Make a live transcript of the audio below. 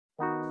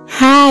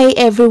Hi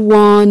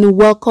everyone,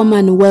 welcome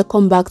and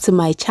welcome back to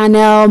my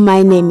channel.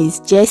 My name is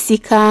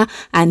Jessica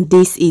and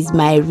this is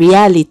my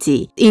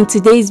reality. In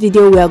today's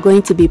video we are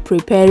going to be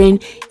preparing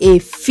a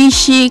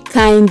fishy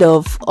kind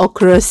of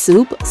okra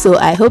soup, so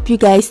I hope you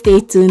guys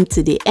stay tuned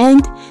to the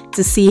end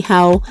to see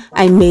how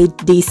I made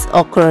this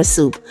okra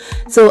soup.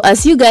 So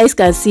as you guys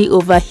can see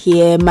over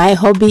here, my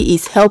hubby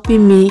is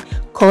helping me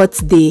cut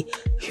the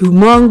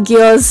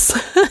humongous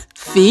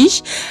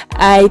fish.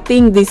 I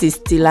think this is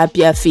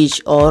tilapia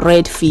fish or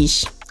red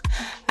fish.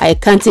 I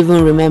can't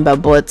even remember,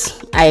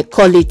 but I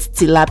call it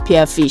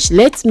tilapia fish.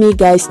 Let me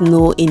guys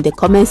know in the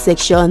comment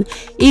section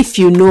if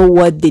you know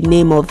what the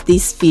name of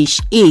this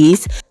fish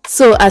is.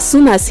 So as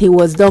soon as he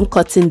was done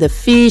cutting the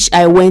fish,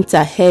 I went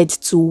ahead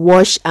to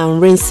wash and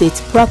rinse it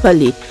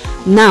properly.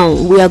 Now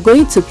we are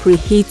going to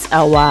preheat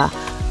our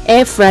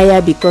air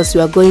fryer because we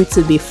are going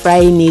to be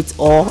frying it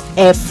or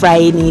air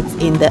frying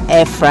it in the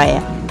air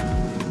fryer.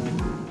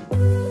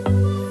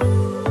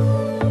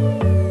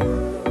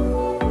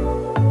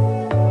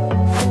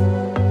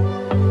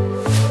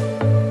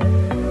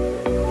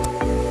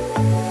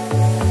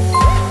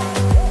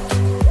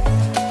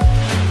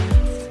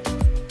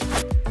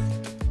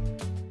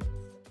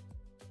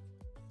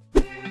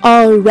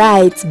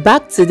 Alright,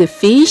 back to the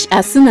fish.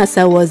 As soon as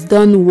I was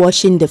done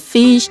washing the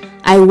fish,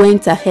 I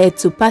went ahead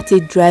to pat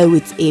it dry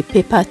with a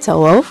paper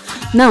towel.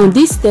 Now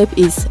this step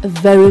is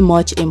very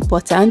much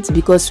important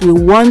because we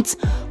want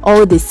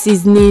all the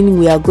seasoning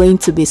we are going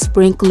to be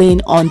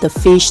sprinkling on the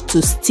fish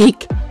to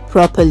stick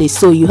properly,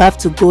 so you have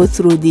to go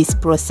through this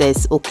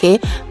process. Okay,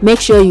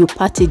 make sure you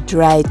pat it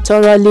dry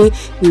thoroughly.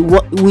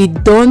 We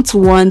don't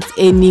want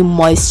any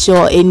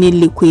moisture, any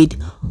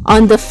liquid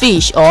on the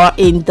fish or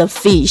in the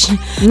fish.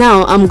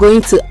 Now I'm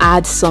going to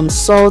add some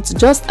salt,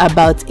 just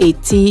about a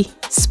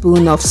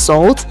teaspoon of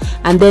salt,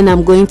 and then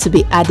I'm going to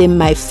be adding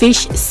my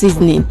fish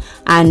seasoning,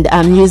 and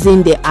I'm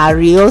using the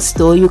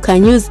Ariosto. You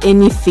can use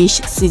any fish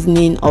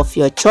seasoning of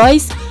your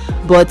choice,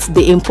 but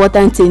the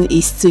important thing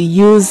is to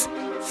use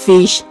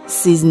fish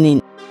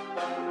seasoning.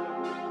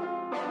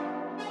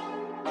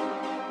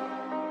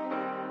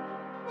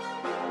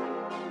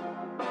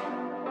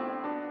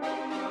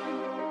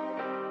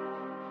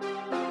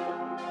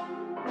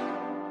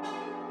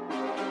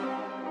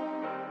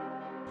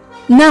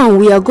 Now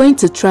we are going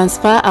to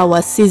transfer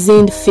our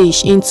seasoned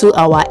fish into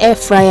our air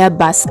fryer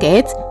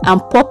basket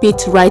and pop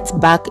it right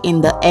back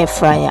in the air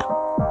fryer.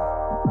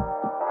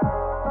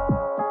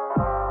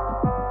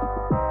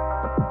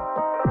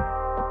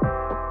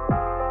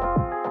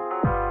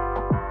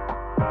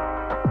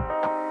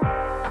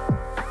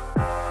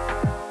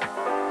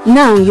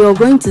 Now you're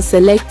going to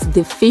select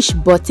the fish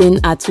button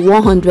at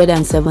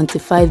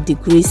 175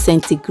 degrees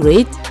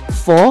centigrade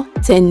for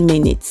 10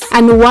 minutes.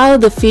 And while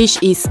the fish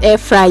is air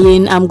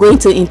frying, I'm going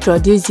to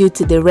introduce you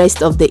to the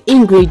rest of the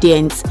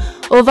ingredients.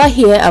 Over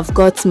here I've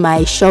got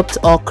my chopped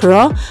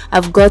okra,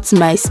 I've got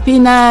my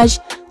spinach,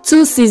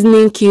 2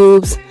 seasoning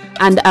cubes,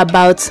 and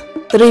about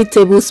 3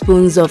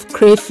 tablespoons of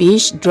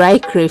crayfish, dry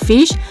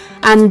crayfish,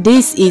 and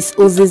this is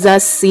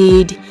uziza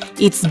seed.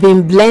 It's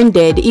been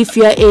blended. If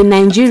you are a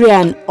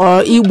Nigerian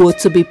or Igbo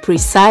to be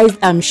precise,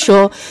 I'm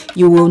sure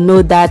you will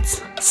know that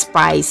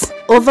spice.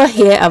 Over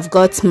here I've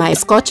got my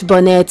scotch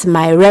bonnet,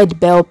 my red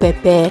bell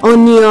pepper,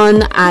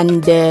 onion,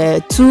 and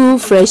 2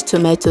 fresh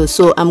tomatoes.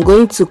 So I'm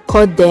going to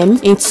cut them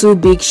into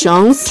big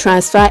chunks,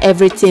 transfer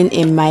everything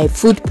in my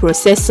food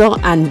processor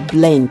and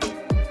blend.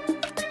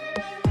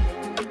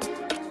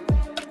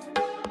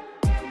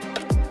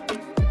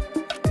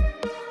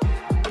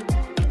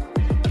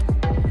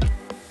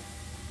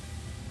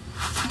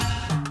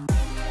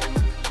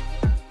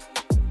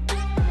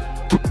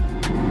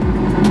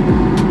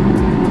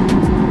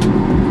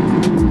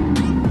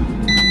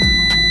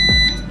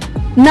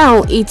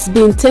 Now it's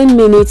been 10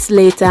 minutes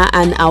later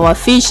and our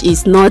fish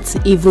is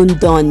not even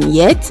done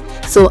yet,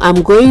 so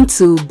I'm going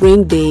to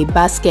bring the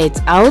basket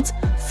out,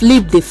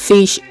 flip the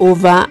fish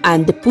over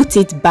and put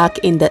it back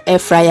in the air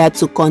fryer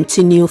to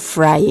continue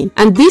frying.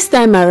 And this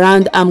time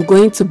around I'm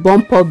going to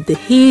bump up the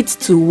heat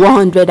to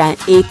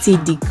 180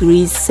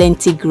 degrees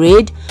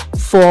centigrade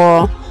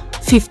for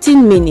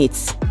 15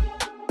 minutes.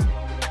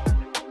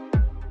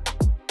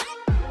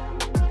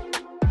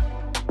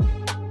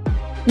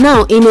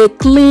 Now in a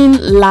clean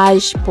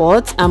large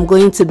pot, I'm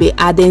going to be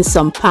adding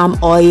some palm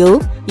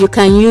oil. You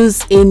can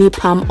use any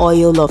palm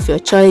oil of your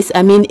choice,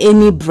 I mean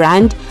any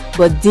brand,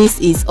 but this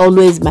is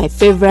always my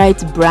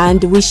favorite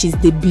brand, which is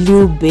the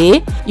Blue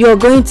Bay. You're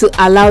going to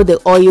allow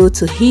the oil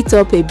to heat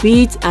up a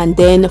bit and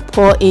then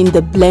pour in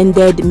the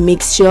blended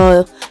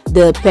mixture,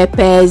 the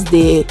peppers,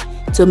 the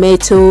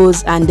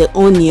tomatoes, and the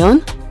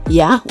onion,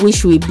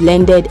 which we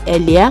blended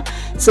earlier.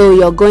 So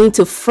you're going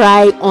to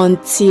fry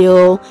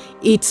until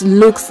it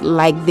looks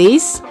like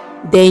this,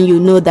 then you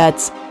know that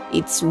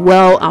it's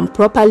well and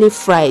properly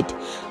fried.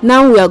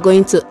 Now we are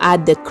going to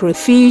add the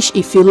crayfish.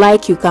 If you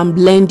like, you can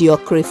blend your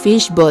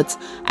crayfish, but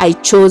I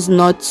chose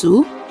not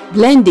to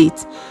blend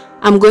it.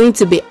 I'm going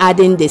to be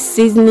adding the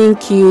seasoning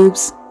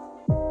cubes,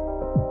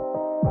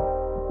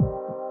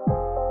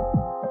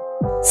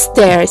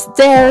 Stir,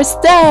 stir,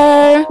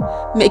 stir.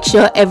 Make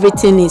sure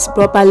everything is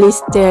properly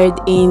stirred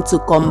in to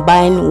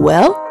combine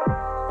well.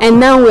 And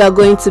now we are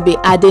going to be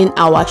adding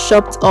our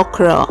chopped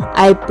okra.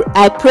 I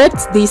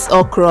prepped this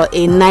okra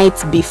a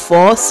night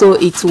before, so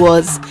it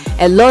was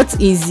a lot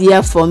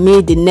easier for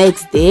me the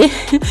next day.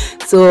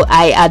 So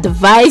I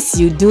advise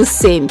you do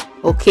same,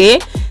 okay?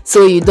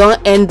 So you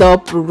don't end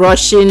up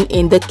rushing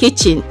in the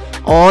kitchen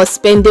or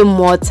spending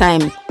more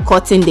time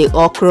cutting the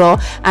okra.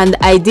 And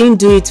I didn't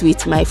do it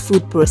with my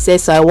food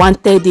processor. I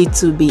wanted it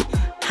to be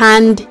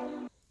hand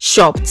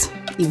chopped,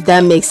 if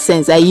that makes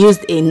sense. I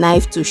used a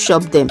knife to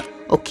chop them,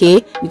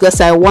 okay,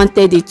 because I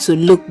wanted it to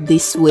look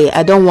this way.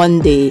 I don't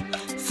want the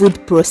food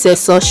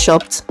processor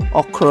chopped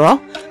okra.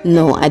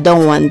 No, I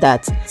don't want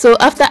that. So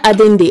after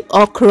adding the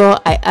okra,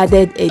 I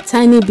added a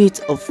tiny bit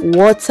of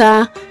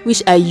water,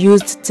 which I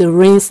used to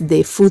rinse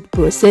the food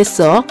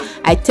processor.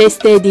 I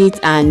tested it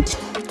and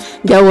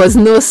there was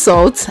no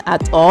salt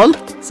at all,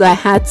 so I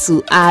had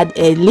to add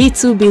a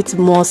little bit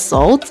more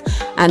salt.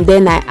 And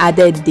then I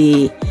added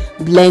the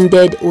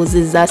blended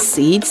uziza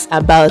seeds,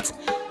 about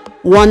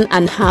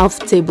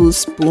 1.5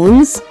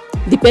 tablespoons.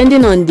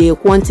 Depending on the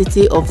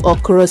quantity of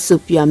okra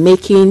soup you are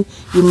making,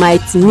 you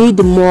might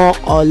need more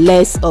or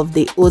less of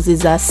the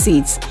uziza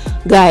seeds.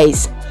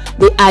 Guys,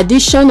 the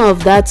addition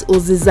of that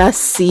uziza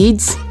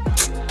seeds,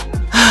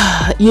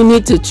 you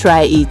need to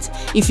try it.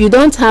 If you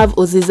don't have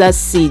uziza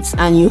seeds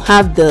and you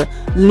have the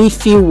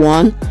leafy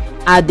one,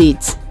 add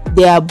it.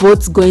 They are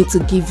both going to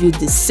give you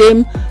the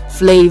same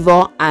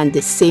flavor and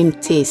the same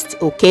taste,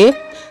 okay?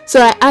 So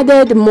I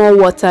added more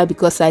water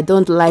because I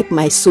don't like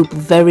my soup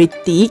very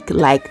thick,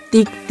 like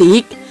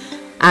thick.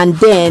 And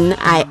then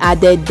I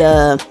added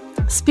the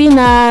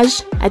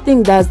spinach. I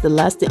think that's the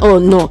last thing. Oh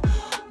no,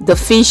 the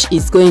fish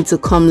is going to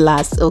come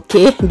last,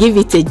 okay? Give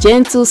it a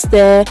gentle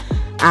stir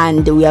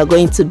and we are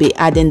going to be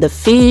adding the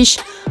fish.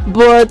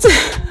 But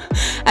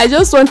I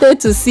just wanted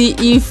to see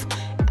if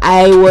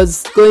I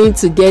was going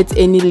to get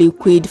any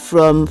liquid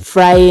from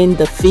frying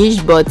the fish,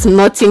 but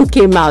nothing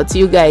came out.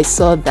 You guys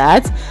saw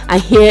that.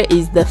 And here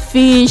is the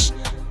fish,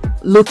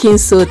 looking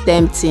so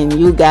tempting.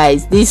 You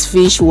guys, this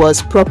fish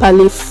was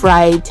properly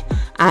fried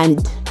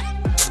and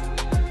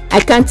I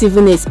can't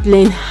even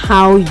explain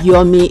how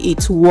yummy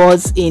it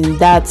was in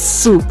that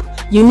soup.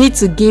 You need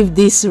to give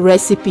this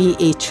recipe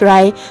a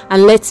try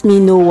and let me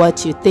know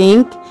what you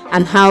think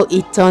and how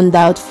it turned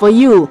out for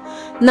you.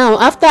 Now,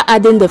 after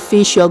adding the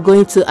fish, you're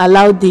going to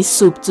allow this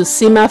soup to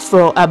simmer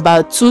for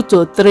about 2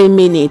 to 3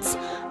 minutes,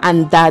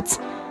 and that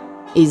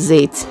is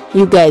it.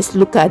 You guys,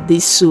 look at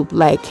this soup.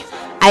 Like,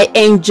 I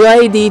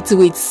enjoyed it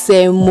with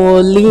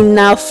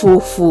semolina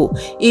fufu.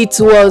 It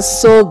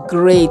was so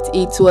great.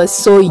 It was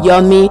so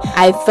yummy.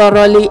 I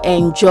thoroughly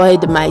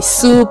enjoyed my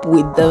soup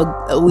with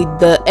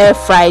the air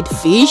fried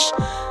fish.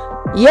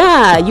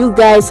 Yeah, you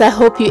guys, I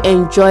hope you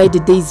enjoyed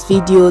this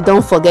video.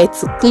 Don't forget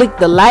to click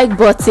the like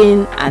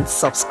button and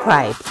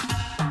subscribe.